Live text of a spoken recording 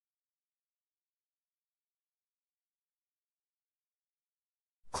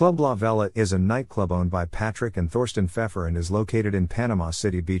Club LaVela is a nightclub owned by Patrick and Thorsten Pfeffer and is located in Panama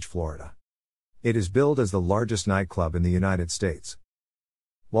City Beach, Florida. It is billed as the largest nightclub in the United States.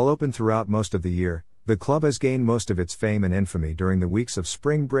 While open throughout most of the year, the club has gained most of its fame and infamy during the weeks of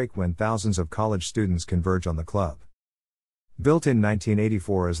spring break when thousands of college students converge on the club. Built in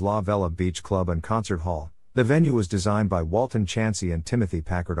 1984 as LaVela Beach Club and Concert Hall, the venue was designed by Walton, Chancey and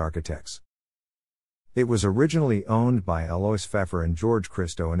Packard architects. It was originally owned by Alois Pfeffer and George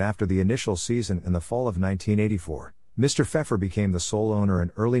Christo, and after the initial season in the fall of 1984, Mr. Pfeffer became the sole owner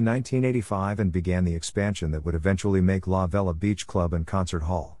in early 1985 and began the expansion that would eventually make LaVela Beach Club and Concert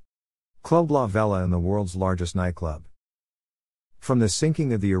Hall. Club LaVela and the world's largest nightclub. From the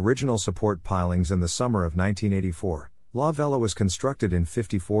sinking of the original support pilings in the summer of 1984, LaVela was constructed in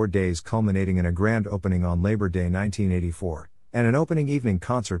 54 days, culminating in a grand opening on Labor Day 1984, and an opening evening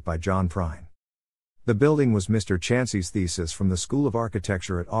concert by John Prine. The building was Mr. Chancey's thesis from the School of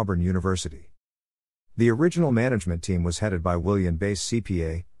Architecture at Auburn University. The original management team was headed by William-based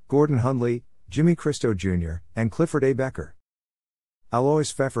CPA, Gordon Hundley, Jimmy Christo Jr., and Clifford A. Becker.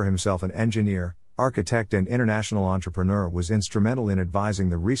 Alois Pfeffer, himself an engineer, architect and international entrepreneur, was instrumental in advising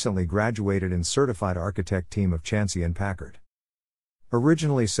the recently graduated and certified architect team of Chancey and Packard.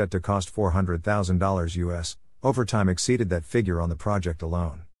 Originally set to cost $400,000 US, overtime exceeded that figure on the project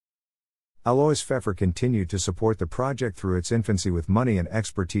alone. Alois Pfeffer continued to support the project through its infancy with money and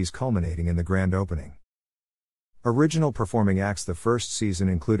expertise, culminating in the grand opening. Original performing acts the first season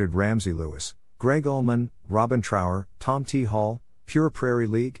included Ramsey Lewis, Greg Ullman, Robin Trower, Tom T. Hall, Pure Prairie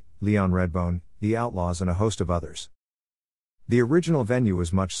League, Leon Redbone, The Outlaws and a host of others. The original venue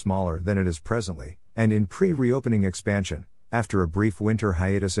was much smaller than it is presently, and in pre-reopening expansion, after a brief winter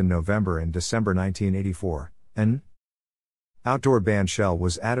hiatus in November and December 1984, an outdoor band shell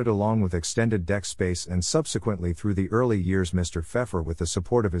was added along with extended deck space, and subsequently through the early years Mr. Pfeffer, with the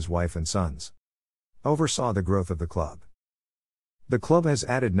support of his wife and sons, oversaw the growth of the club. The club has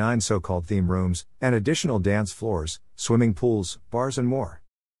added 9 so-called theme rooms, and additional dance floors, swimming pools, bars and more.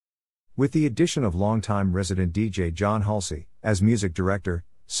 With the addition of longtime resident DJ John Halsey as music director,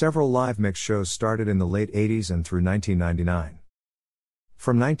 several live mix shows started in the late 80s and through 1999.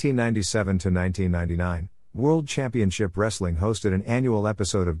 From 1997 to 1999, World Championship Wrestling hosted an annual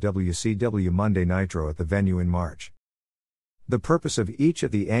episode of WCW Monday Nitro at the venue in March. The purpose of each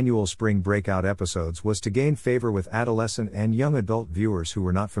of the annual spring breakout episodes was to gain favor with adolescent and young adult viewers who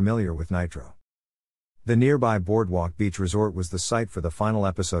were not familiar with Nitro. The nearby Boardwalk Beach Resort was the site for the final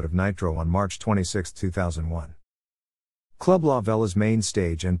episode of Nitro on March 26, 2001. Club LaVela's main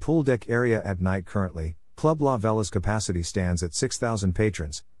stage and pool deck area at night. Currently, Club LaVela's capacity stands at 6,000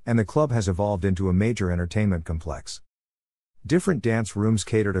 patrons, and the club has evolved into a major entertainment complex. Different dance rooms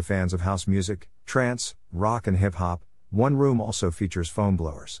cater to fans of house music, trance, rock and hip-hop. One room also features foam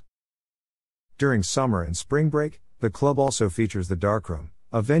blowers. During summer and spring break, the club also features the Darkroom,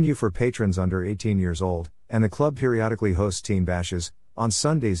 a venue for patrons under 18 years old, and the club periodically hosts teen bashes, on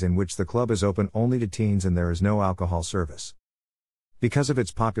Sundays, in which the club is open only to teens and there is no alcohol service. Because of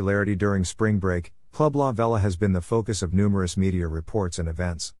its popularity during spring break, Club LaVela has been the focus of numerous media reports and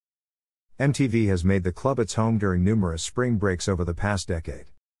events. MTV has made the club its home during numerous spring breaks over the past decade.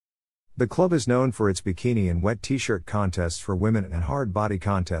 The club is known for its bikini and wet t-shirt contests for women and hard body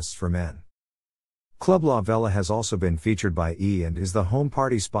contests for men. Club LaVela has also been featured by E! And is the home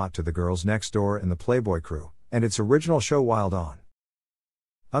party spot to the Girls Next Door and the Playboy Crew, and its original show Wild On.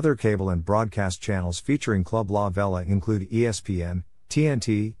 Other cable and broadcast channels featuring Club LaVela include ESPN,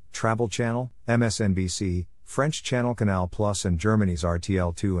 TNT, Travel Channel, MSNBC, French channel Canal Plus and Germany's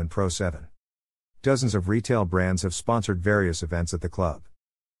RTL2 and Pro 7. Dozens of retail brands have sponsored various events at the club.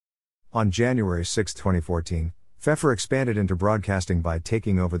 On January 6, 2014, Pfeffer expanded into broadcasting by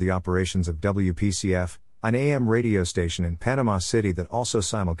taking over the operations of WPCF, an AM radio station in Panama City that also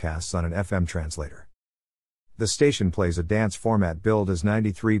simulcasts on an FM translator. The station plays a dance format billed as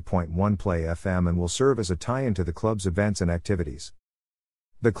 93.1 Play FM and will serve as a tie-in to the club's events and activities.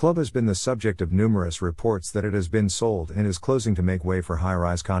 The club has been the subject of numerous reports that it has been sold and is closing to make way for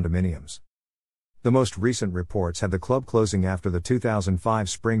high-rise condominiums. The most recent reports had the club closing after the 2005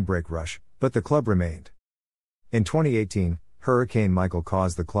 spring break rush, but the club remained. In 2018, Hurricane Michael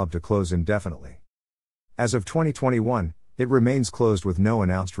caused the club to close indefinitely. As of 2021, it remains closed with no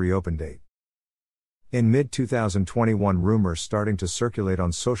announced reopen date. In mid-2021, rumors starting to circulate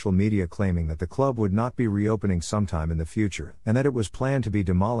on social media claiming that the club would not be reopening sometime in the future, and that it was planned to be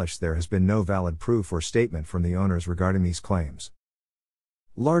demolished. There has been no valid proof or statement from the owners regarding these claims.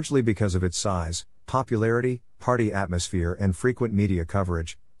 Largely because of its size, popularity, party atmosphere and frequent media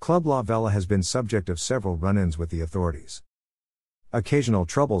coverage, Club LaVela has been subject of several run-ins with the authorities. Occasional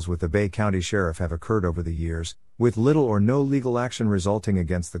troubles with the Bay County Sheriff have occurred over the years, with little or no legal action resulting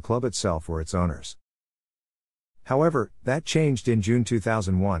against the club itself or its owners. However, that changed in June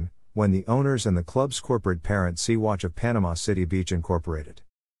 2001, when the owners and the club's corporate parent Sea-Watch of Panama City Beach Incorporated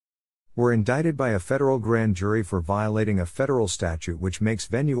were indicted by a federal grand jury for violating a federal statute which makes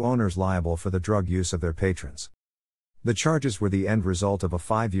venue owners liable for the drug use of their patrons. The charges were the end result of a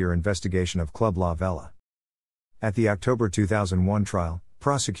 5-year investigation of Club LaVela. At the October 2001 trial,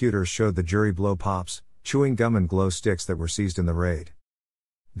 prosecutors showed the jury blow pops, chewing gum and glow sticks that were seized in the raid.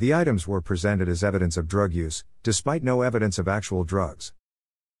 The items were presented as evidence of drug use, despite no evidence of actual drugs.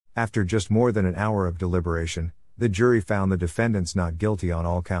 After just more than an hour of deliberation, the jury found the defendants not guilty on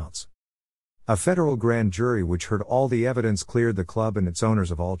all counts. A federal grand jury which heard all the evidence cleared the club and its owners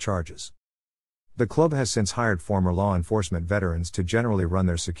of all charges. The club has since hired former law enforcement veterans to generally run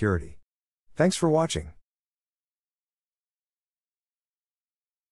their security. Thanks for watching.